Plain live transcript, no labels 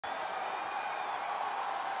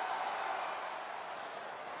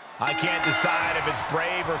I can't decide if it's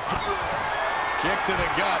brave or... Kick to the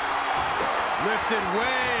gut. Lifted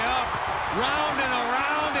way up. Round and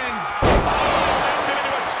around and... That's it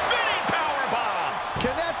into a spinning powerbomb.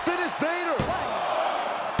 Can that finish Vader?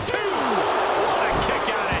 2. What a kick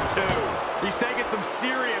out at 2. He's taking some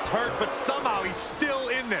serious hurt, but somehow he's still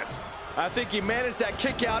in this. I think he managed that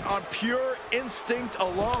kick out on pure instinct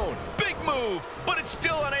alone. Big move, but it's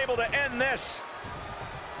still unable to end this.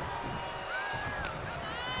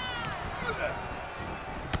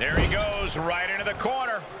 There he goes, right into the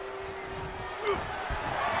corner. The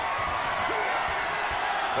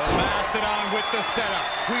Mastodon with the setup.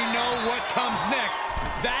 We know what comes next.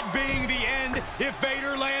 That being the end if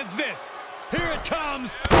Vader lands this. Here it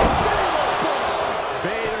comes.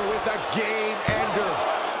 Vader with a game ender.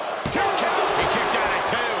 2 count. He kicked out at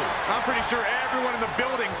 2. I'm pretty sure everyone in the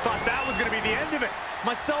building thought that was going to be the end of it,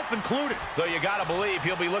 myself included. Though you gotta believe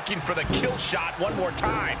he'll be looking for the kill shot one more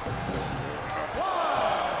time.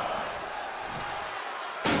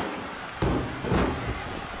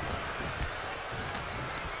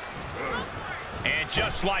 And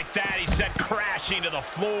just like that, he sent crashing to the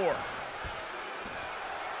floor.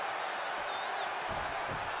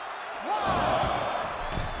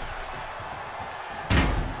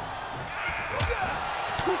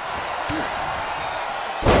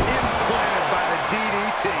 Implanted by the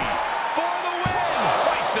DDT. For the win!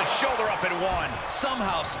 Fights the shoulder up and 1.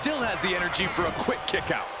 Somehow still has the energy for a quick kick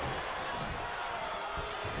out.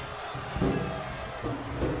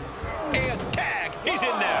 And tag! He's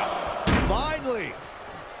in now. Finally.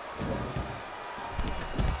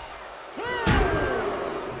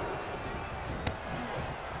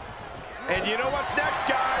 And you know what's next,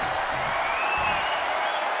 guys?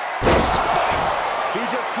 Spiked! He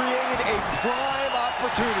just created a prime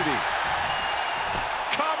opportunity.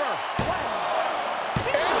 Cover!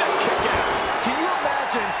 And the kick out! Can you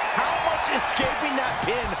imagine how much escaping that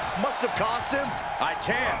pin must have cost him? I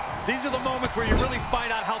can. These are the moments where you really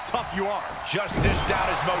find out how tough you are. Just dished out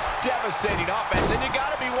his most devastating offense, and you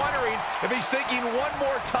gotta be wondering if he's thinking one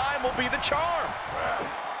more time will be the charm.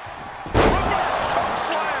 Reverse choke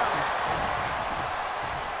slam!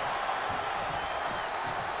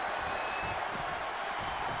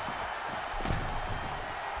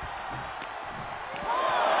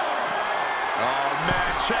 Oh,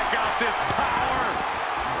 man, check out this power.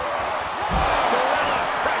 Gorilla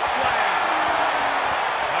press slam.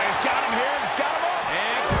 Oh, he's got him here. He's got him up.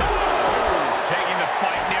 And Taking the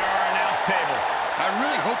fight near our announce table. I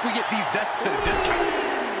really hope we get these desks at a discount.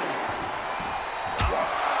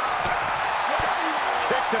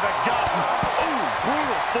 Kick to the gut. Ooh,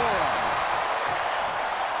 brutal forearm.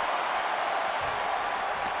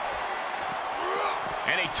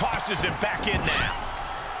 And he tosses him back in now.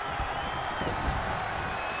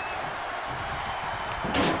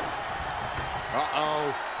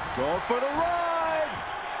 Uh-oh. Going for the ride.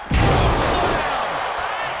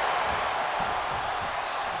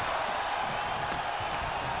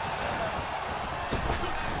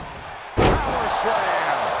 Slam! Power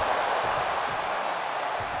slam.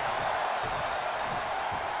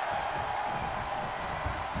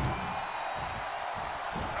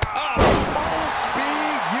 Full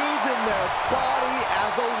speed, using their body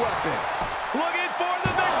as a weapon. Looking for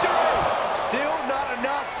the victory. Still not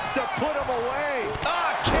enough to put him away.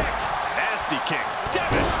 Ah, kick. Nasty kick.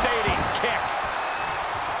 Devastating kick.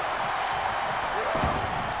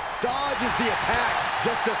 Dodges the attack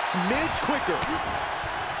just a smidge quicker.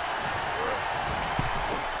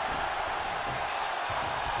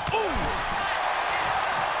 Ooh.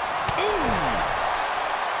 Ooh.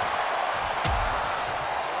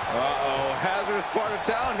 Uh-oh, hazardous part of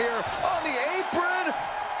town here on the apron.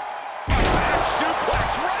 Back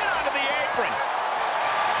suplex right onto the apron.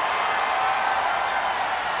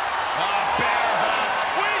 Bear hug,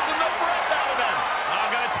 squeezing the breath out of them.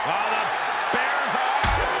 The bear hug,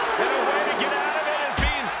 and a way to get out of it is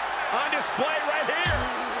being on display right here.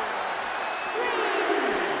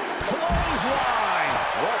 Clothesline.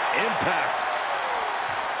 What impact.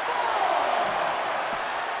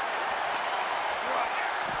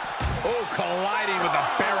 Oh, colliding with a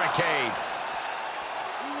barricade.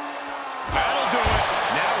 That'll do it.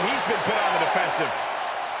 Now he's been put on the defensive.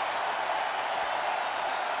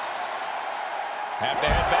 Have to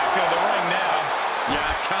head back into the ring now.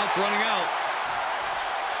 Yeah, count's running out.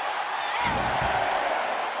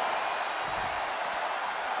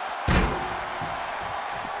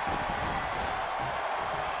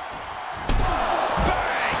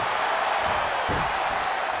 Bang!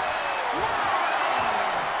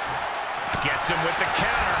 Gets him with the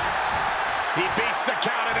counter. He beats the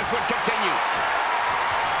counter. This one continues.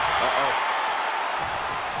 Uh-oh.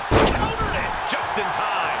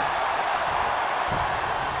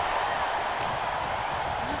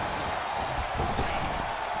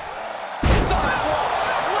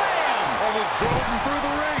 drove him through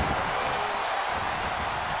the ring.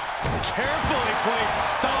 Carefully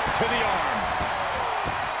placed stomp to the arm.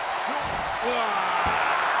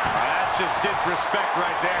 That's just disrespect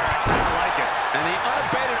right there. I kind of like it. And the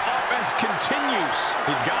unabated offense continues.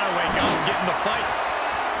 He's got to wake up and get in the fight.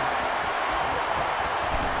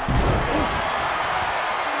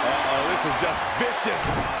 Uh-oh, this is just vicious.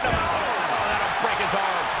 Oh, that'll break his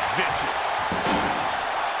arm. Vicious.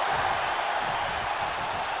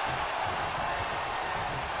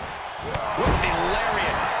 With the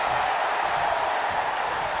lariat.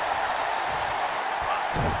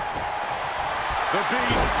 The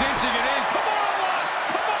Beast cinching it in. Come on!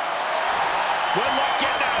 Come on! Good luck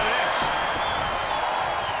getting out of this.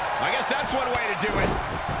 I guess that's one way to do it.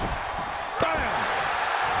 Bam!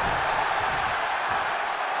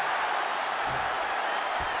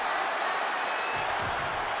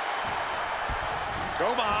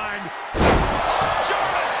 Go behind.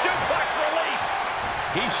 German suplex release.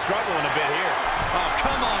 He's struggling a bit here. Oh,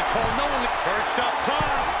 come on, Cole. No one perched up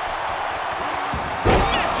top.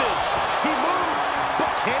 Misses. He moved,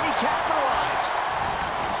 but can he capitalize?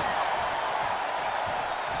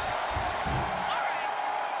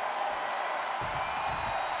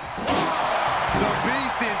 The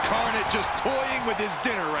Beast incarnate just toying with his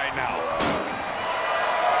dinner right now.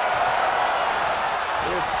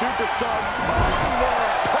 This superstar murdering their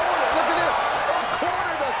opponent. Look at this, from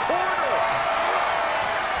corner to corner.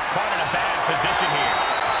 Caught in a bad position here.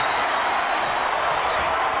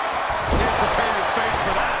 Can't prepare your face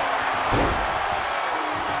for that.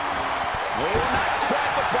 Oh, not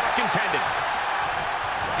quite what Brock intended.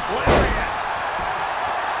 Lariat.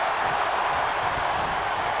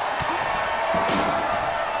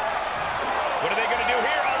 What are they going to do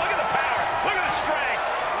here? Oh, look at the power. Look at the strength.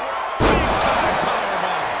 Big time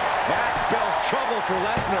powerbomb. That spells trouble for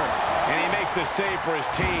Lesnar. And he makes the save for his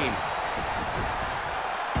team.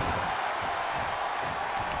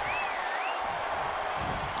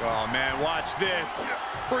 Oh, man, watch this.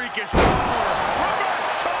 Freakish power. Reverse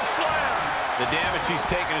choke slam. The damage he's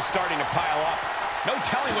taken is starting to pile up. No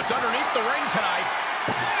telling what's underneath the ring tonight.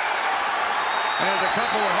 And as a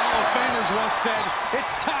couple of Hall of Famers once said, it's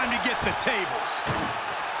time to get the tables.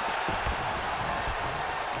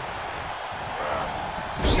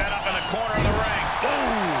 Set up in the corner of the ring.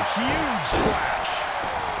 Ooh, huge splash.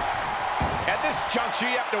 At this juncture,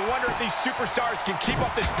 you have to wonder if these superstars can keep up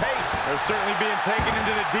this pace. They're certainly being taken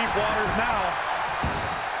into the deep waters now.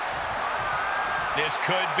 This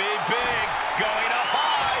could be big. Going up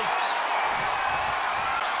high.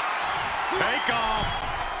 Take off.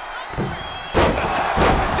 The top of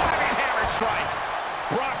a diving hammer strike.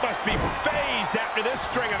 Brock must be phased after this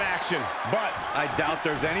string of action. But I doubt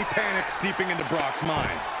there's any panic seeping into Brock's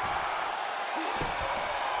mind.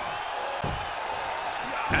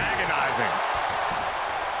 Agonizing.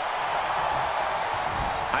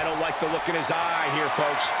 I don't like the look in his eye here,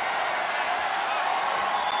 folks.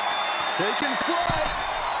 Taking flight.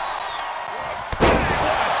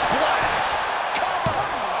 What a splash. Come on.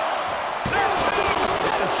 There's two.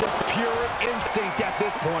 That is just pure instinct at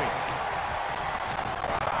this point.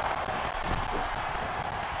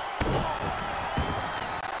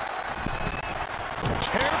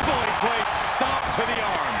 Carefully placed stomp to the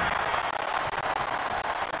arm.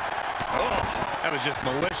 Oh, that was just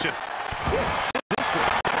malicious. This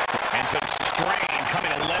disrespect. And some strain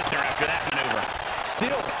coming to Lesnar after that maneuver.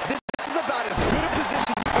 Still, this is about as good a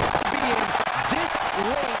position you get to be in this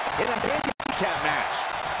late in a handicap match.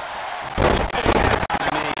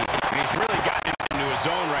 He's really gotten into his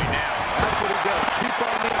zone right now. That's what he does. Keep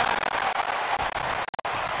on this.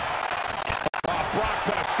 Oh, Brock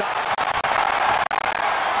put a stop.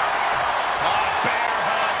 Oh, bear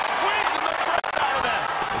hug. Squeezing the breath out of that.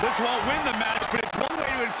 This won't win the match, but it's one way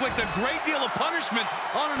to inflict a great deal of punishment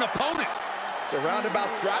on an opponent. It's a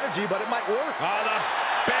roundabout strategy, but it might work. Oh, the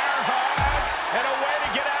bear hug. And a way to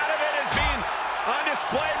get out of it is being on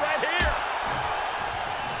display right here.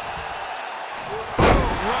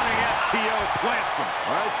 Running FTO plants him.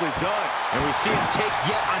 Nicely done. And we see him take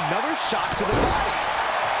yet another shot to the body.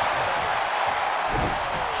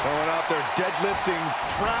 Showing off their deadlifting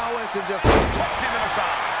prowess and just Tossing the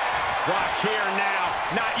massage. Brock here now,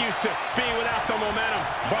 not used to being without the momentum.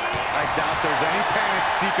 But I doubt there's any panic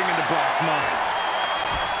seeping into Brock's mind.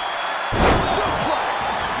 suplex.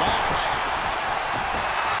 Launched.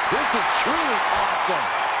 This is truly awesome.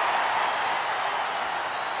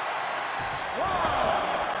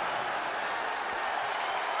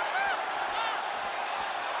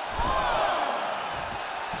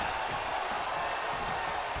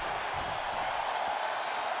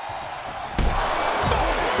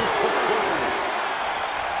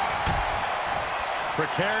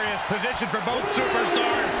 Precarious position for both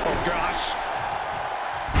superstars. Oh, gosh.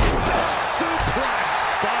 Suplex.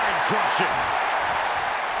 Spine crushing.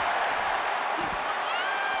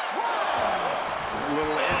 A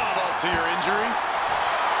little insult to your injury.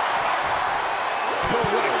 Oh,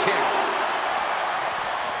 what a kick.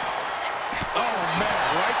 Oh,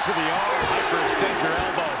 man, right to the arm. Hyperextend your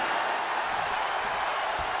elbow.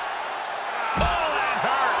 Oh, that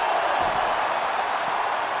hurt.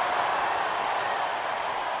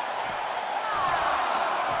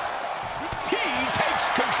 He takes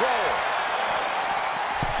control.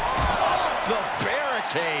 Off the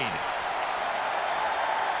barricade.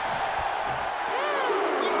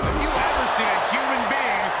 Have you ever seen a human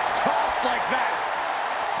being tossed like that?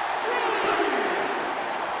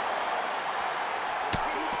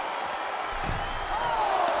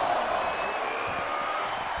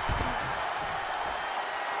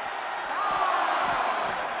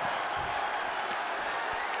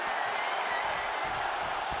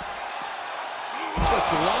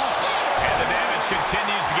 Just launched. And the damage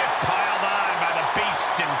continues to get piled on by the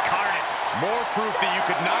beast incarnate. More proof that you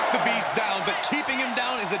could knock the beast down, but keeping him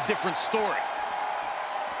down is a different story.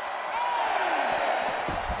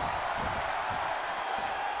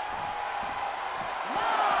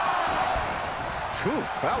 Phew,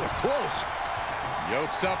 that was close.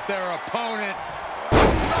 Yokes up their opponent.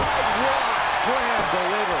 Sidewalk slam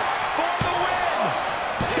delivered. For the win!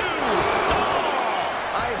 2.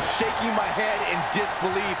 I am shaking my head in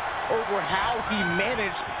disbelief over how he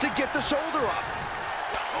managed to get the shoulder up.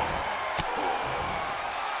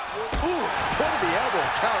 Ooh, point of the elbow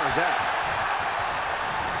counters that.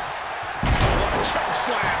 What a choke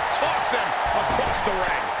slam. Tossed him across the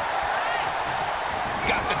ring.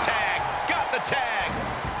 Got the tag. Got the tag.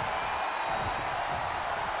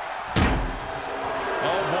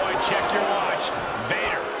 Oh, boy, check your watch.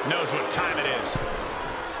 Vader knows what time it is.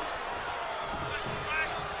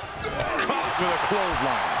 Caught with a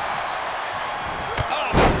clothesline.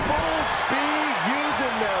 Full speed,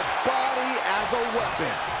 using their body as a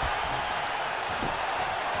weapon.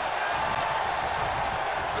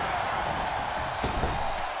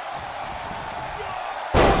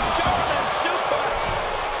 German suplex.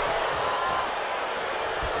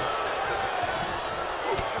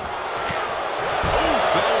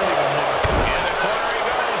 That'll leave a mark. In the corner he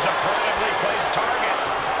goes. A perfectly placed target.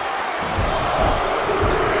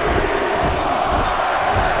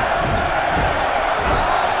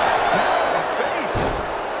 Face.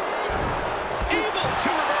 Evil to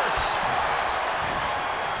reverse.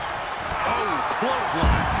 Oh,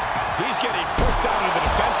 clothesline. He's getting pushed down into the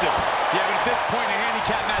defensive. Yeah, but at this point in a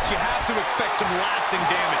handicap match, you have to expect some lasting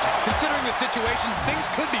damage. Considering the situation, things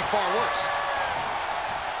could be far worse.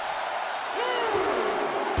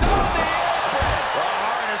 The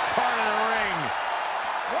hardest part of the ring.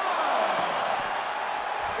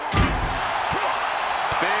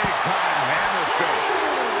 Big time hammer fist.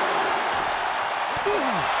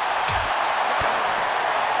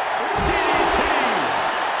 DDT.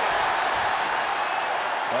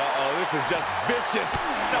 Uh-oh, this is just vicious.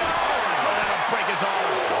 No, that'll break his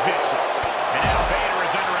arm. Vicious. And now Vader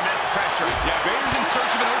is under immense pressure. Yeah, Vader's in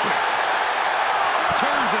search of an opening.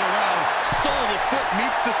 Turns it around. Sole of the foot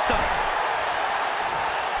meets the stomach.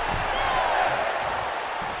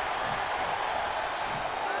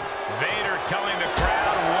 Vader telling the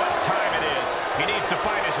crowd what time it is. He needs to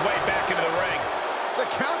find his way back into the ring. The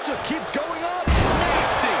count just keeps going up.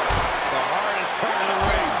 Nasty. The hardest part of the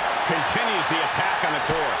ring. Continues the attack on the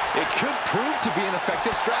core. It could prove to be an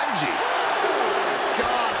effective strategy.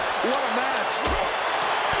 Gosh, what a match.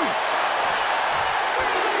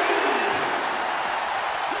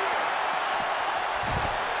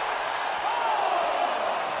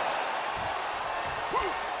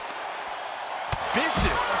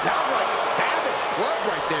 Vicious, downright savage club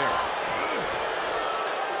right there.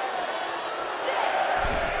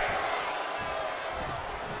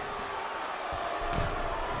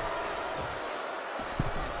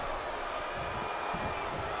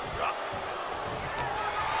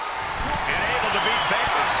 And able to beat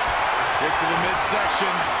Vader. Kick to the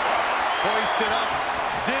midsection. Hoisted up.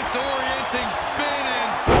 Disorienting spin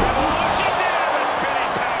and Launches in a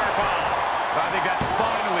spinning powerbomb. I think that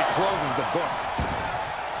finally closes the book.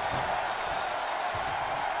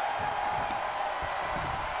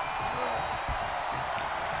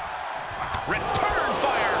 Return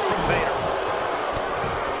fire from Vader.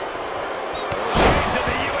 Shades of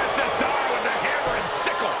the USSR with the hammer and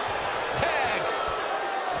sickle. Tag.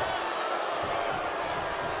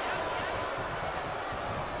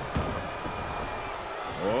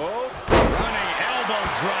 Oh, running elbow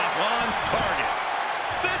drop on target.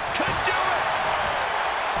 This could do it.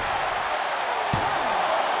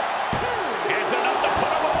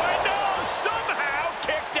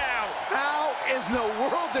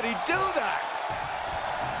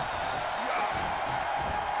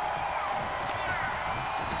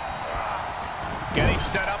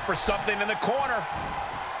 set up for something in the corner.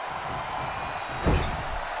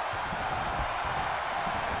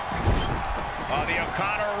 Oh, the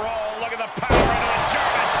O'Connor roll. Look at the power into the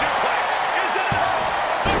German suplex. Is it enough?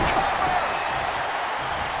 The cover!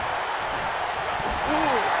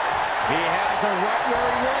 Ooh. He has him right where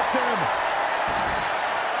he wants him.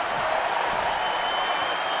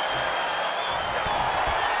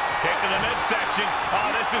 Kick to the midsection. Oh,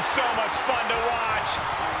 this is so much fun to watch.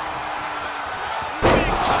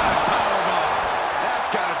 Big time powerbomb. That's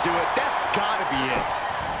got to do it. That's got to be it.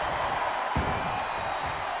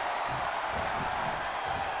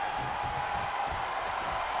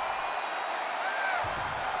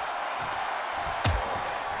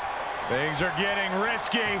 Things are getting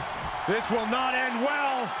risky. This will not end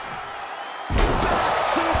well. Back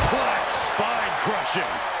suplex. Spine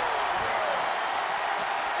crushing.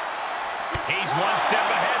 He's one step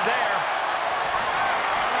ahead there.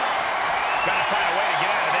 Gotta find a way to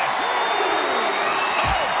get out of this.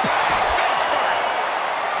 Oh, bang! Face first.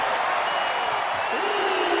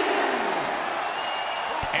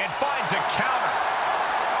 And finds a counter.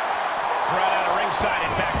 Right out of ringside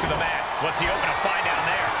and back to the mat. What's he hoping to find down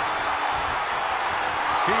there?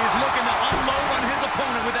 He's looking to unload on his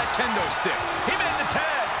opponent with that kendo stick. He made the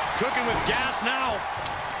tag. Cooking with gas now.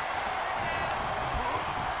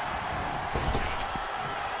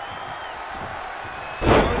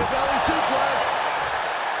 The belly suplex.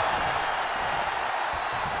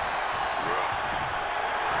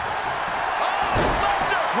 Oh,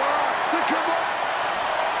 Lesnar!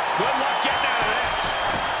 Good luck getting out of this.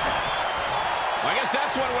 I guess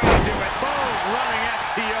that's one way to do it. Boom, running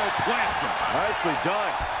FTO plants him. Nicely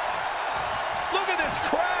done. Look at this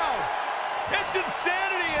crowd. It's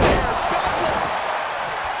insanity in here. Bedlam.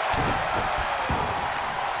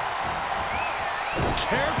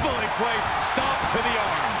 Carefully placed stomp to the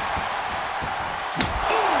arm.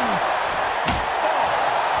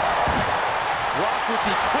 Rock with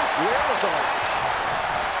the quick wherewithal.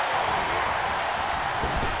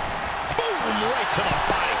 Boom, right to the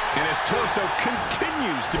body. And his torso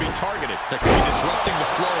continues to be targeted. That could be disrupting the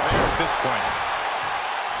flow of air at this point.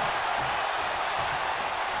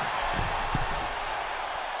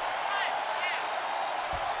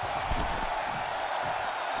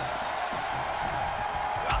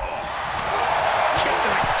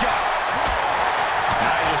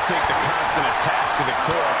 I think the constant attacks to the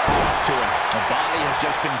core caught up to him. The body has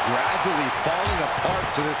just been gradually falling apart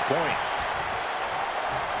to this point.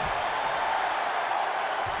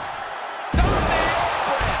 The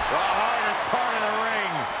hardest part of the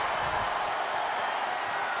ring.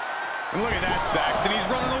 And look at that, Saxton. He's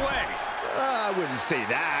running away. I wouldn't say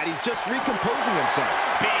that. He's just recomposing himself.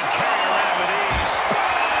 Being carried around with ease.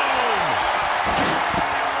 Boom!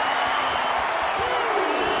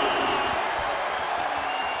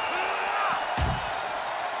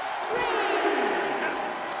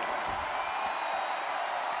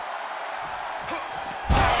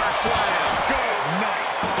 Power slam. Good night.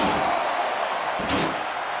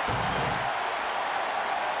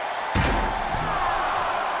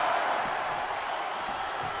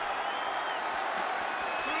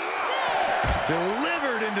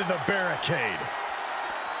 Delivered into the barricade.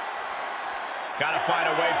 Got to find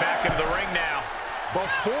a way back into the ring now.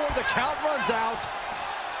 Before the count runs out.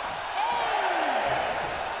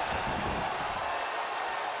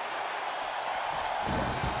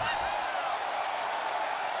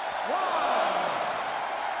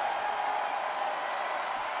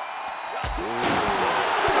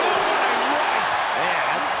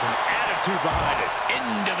 Behind it.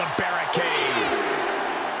 Into the barricade.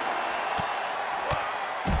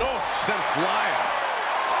 Oh, sent flying.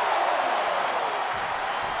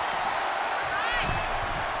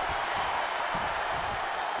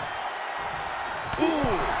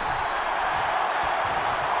 Ooh.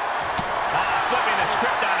 Flipping the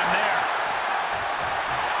script on him there.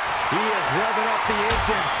 He is revving up the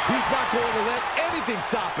engine. He's not going to let anything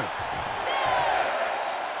stop him.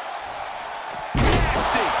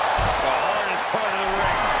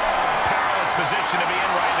 Position to be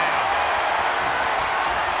in right now.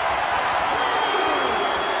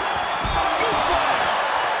 Scoop slam.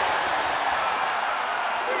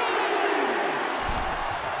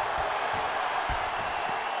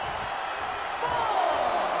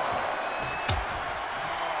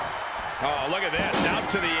 Oh, look at this. Out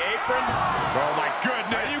to the apron. Oh, my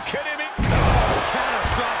goodness. Are you kidding me?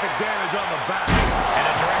 Catastrophic damage on the back. And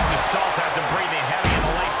a direct assault has him breathing heavy and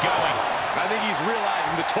the late going. I think he's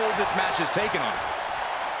realizing the toll this match has taken on him.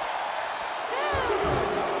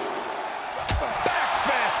 Back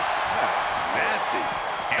fist. That's nasty.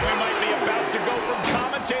 And we might be about to go from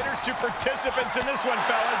commentary spectators to participants in this one,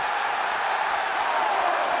 fellas.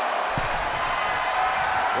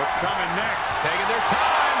 What's coming next? Taking their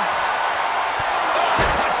time. Oh,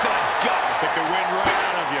 touch to the gut. Took the wind right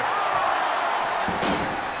out of you.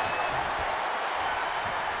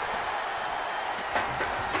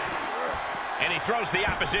 And he throws the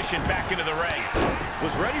opposition back into the ring.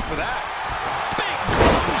 Was ready for that. Big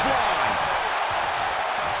clothesline.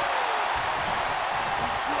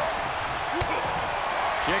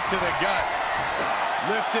 Kick to the gut.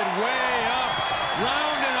 Lifted way up.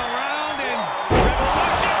 Round and around and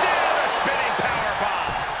Revolution's in. A spinning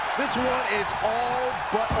powerbomb. This one is all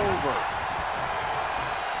but over.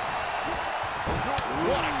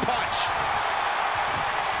 What a punch.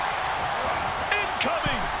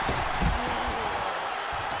 Incoming.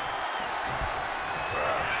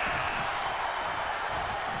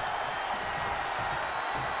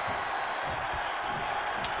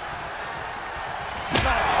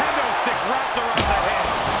 wrapped around the head.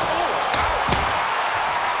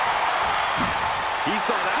 He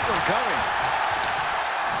saw that one coming.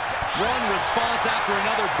 One response after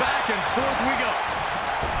another. Back and forth we go.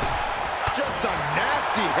 Just a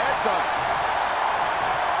nasty headbutt.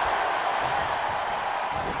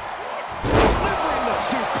 Delivering the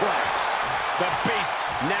suplex. The beast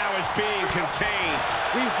now is being contained.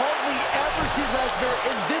 We hardly ever see Lesnar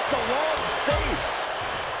in this alarmed state.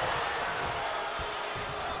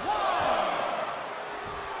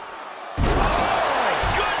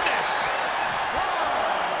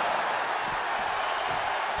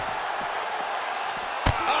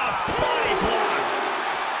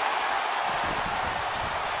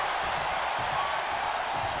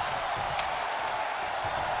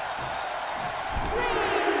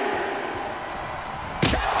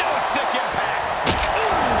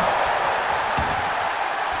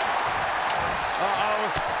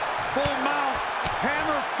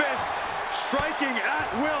 Striking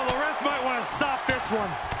at will. The ref might want to stop this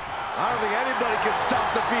one. I don't think anybody can stop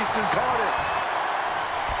the beast incarnate.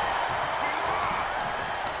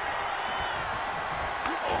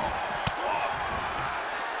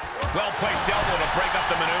 Well-placed elbow to break up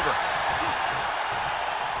the maneuver.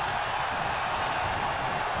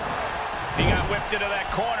 He got whipped into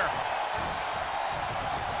that corner.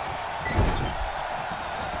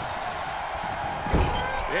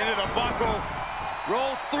 Into the buckle.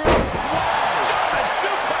 Roll through. Wow! German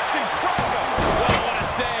suplex, incredible. Well, what a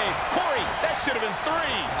save. Corey, that should have been 3.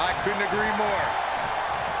 I couldn't agree more.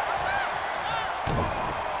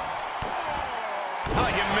 How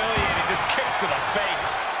humiliating. Just kicks to the face.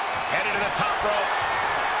 Headed to the top rope.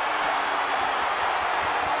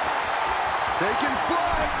 Taking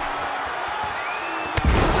flight.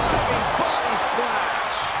 Diving body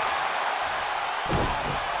splash.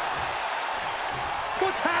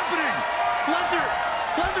 What's happening?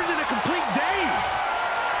 Lesnar's in a complete daze.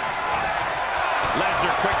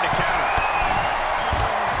 Lesnar quick to counter.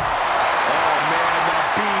 Oh, man, the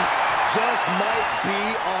beast just might be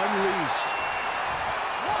unleashed.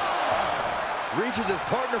 Reaches his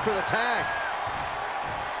partner for the tag.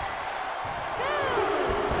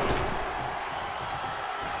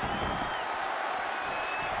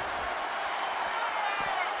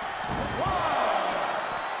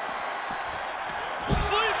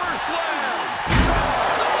 Sleeper slam.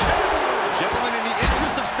 Gentlemen, in the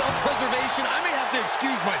interest of self-preservation, I may have to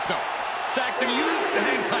excuse myself. Saxton, you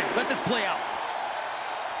hang tight. Let this play out.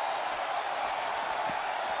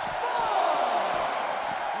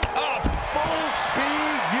 Up full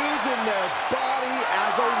speed, using their body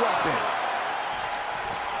as a weapon.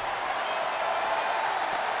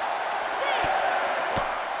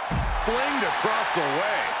 Flinged across the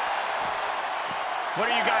way. What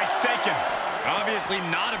are you guys thinking? Obviously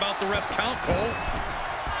not about the ref's count, Cole.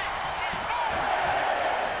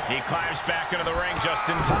 He climbs back into the ring just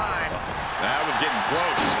in time. That was getting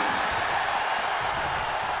close.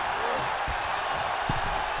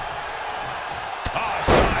 Oh,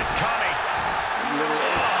 side coming. A little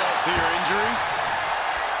insult to your injury.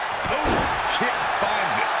 Ooh, kick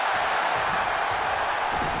finds it.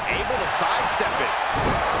 Able to sidestep it.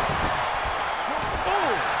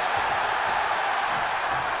 Ooh.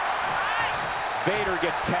 Vader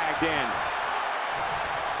gets tagged in.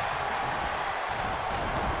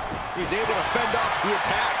 He's able to fend off the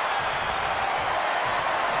attack.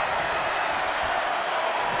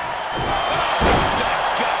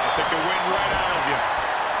 Took the wind right out of you.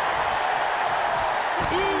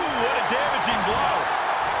 Ooh, what a damaging blow.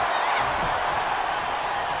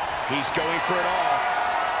 He's going for it all.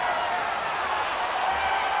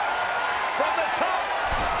 From the top.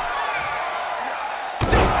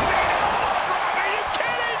 Are you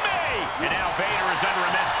kidding me? And now Vader is under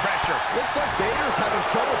immense Looks like Vader's having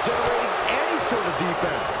trouble generating any sort of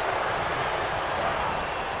defense.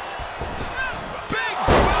 Big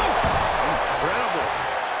boot! Incredible.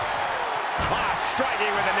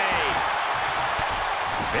 Striking with a knee.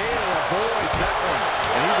 Vader avoids that one.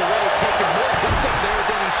 And he's already taken more hits up there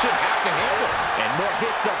than he should have to handle. And more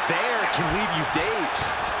hits up there can leave you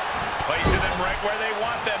dazed. Placing them right where they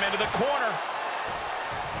want them, into the corner.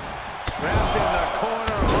 Wrapped in the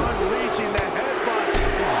corner, unleashing the headbutts.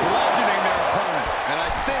 Bludgeoning their opponent. And I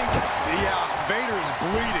think, yeah, Vader is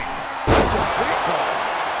bleeding. That's a free fall.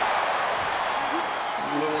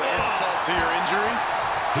 Little insult to your injury.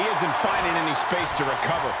 He isn't finding any space to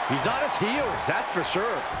recover. He's on his heels, that's for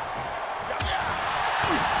sure.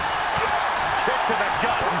 Kick to the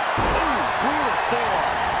gut. Ooh, brutal forearm.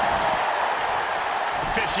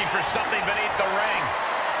 Fishing for something beneath the ring.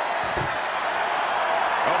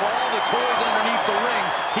 Of all the toys underneath the ring,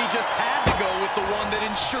 he just had to go with the one that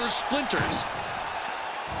ensures splinters.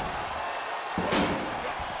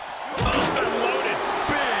 Up and loaded.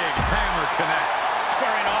 Big hammer connects.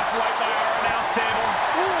 Squaring off right by our announce table.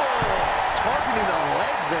 Targeting the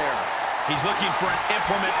leg there. He's looking for an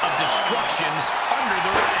implement of destruction under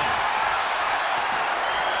the ring.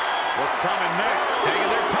 What's coming next? Taking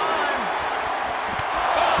their time.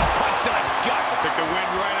 Oh, punch to the gut. Took the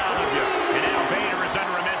wind right out of you. And now Vader is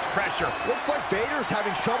under immense pressure. Looks like Vader's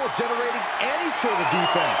having trouble generating any sort of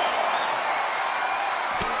defense.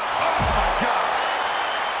 Oh, my God.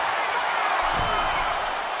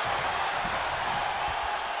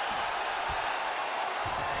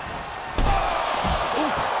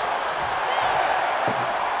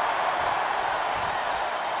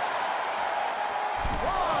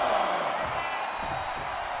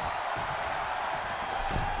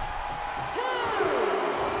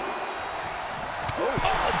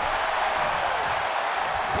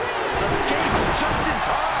 Just in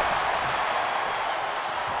time.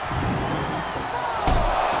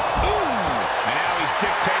 And now he's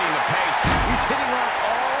dictating the pace. He's hitting on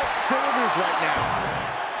all cylinders right now.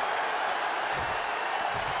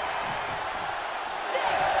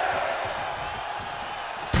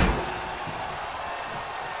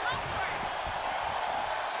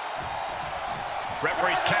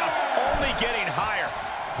 Referee's count only getting higher.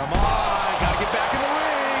 Come on, gotta get back in the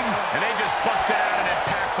ring. And they just busted out an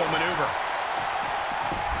impactful maneuver.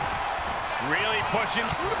 Really pushing.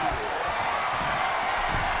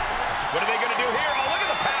 What are they going to do here? Oh, look at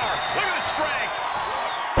the power. Look at the strength.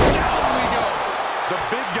 Down we go. The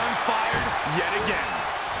big gun fired yet again.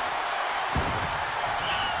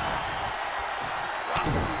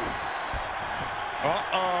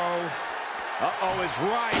 Uh-oh. Uh-oh is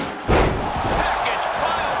right. Package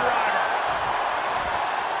pile driver.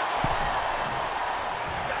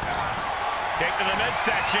 Kick to the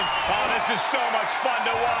midsection. Oh, this is so much fun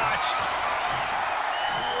to watch.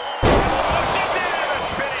 Oh, she's in a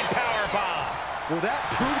spinning power bomb. Will that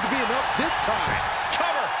prove to be enough this time?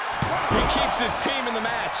 Cover. He keeps his team in the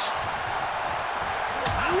match.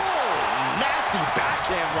 Whoa, nasty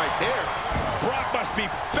backhand right there. Brock must be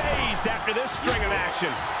phased after this string of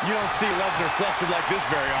action. You don't see Lesnar flustered like this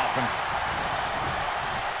very often.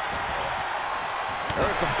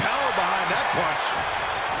 There's some power behind that punch.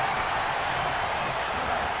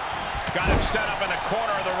 Got him set up in the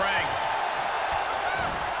corner of the ring.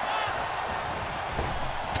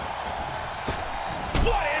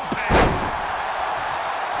 What impact!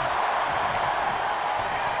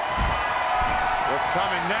 What's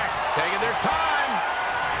coming next? Taking their time.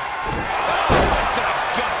 Oh, punch to the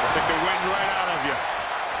gut. Took the wind right out of you.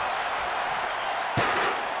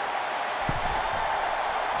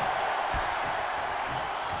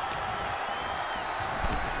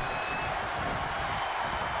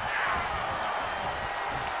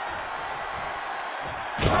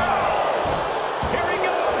 Here he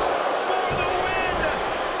goes for the win.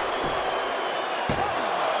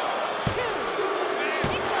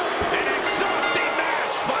 An exhausting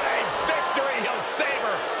match, but a victory he'll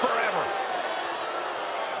savor forever.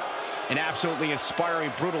 An absolutely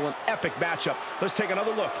inspiring, brutal, and epic matchup. Let's take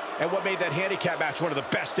another look at what made that handicap match one of the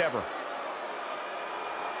best ever.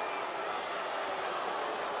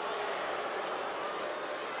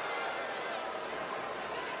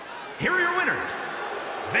 Here are your winners,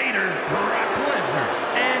 Vader, Brock Lesnar,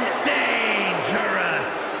 and Dangerous.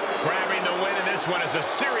 Grabbing the win in this one is a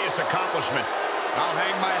serious accomplishment. I'll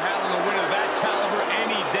hang my hat on the win of that caliber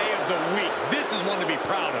any day of the week. This is one to be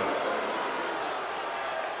proud of.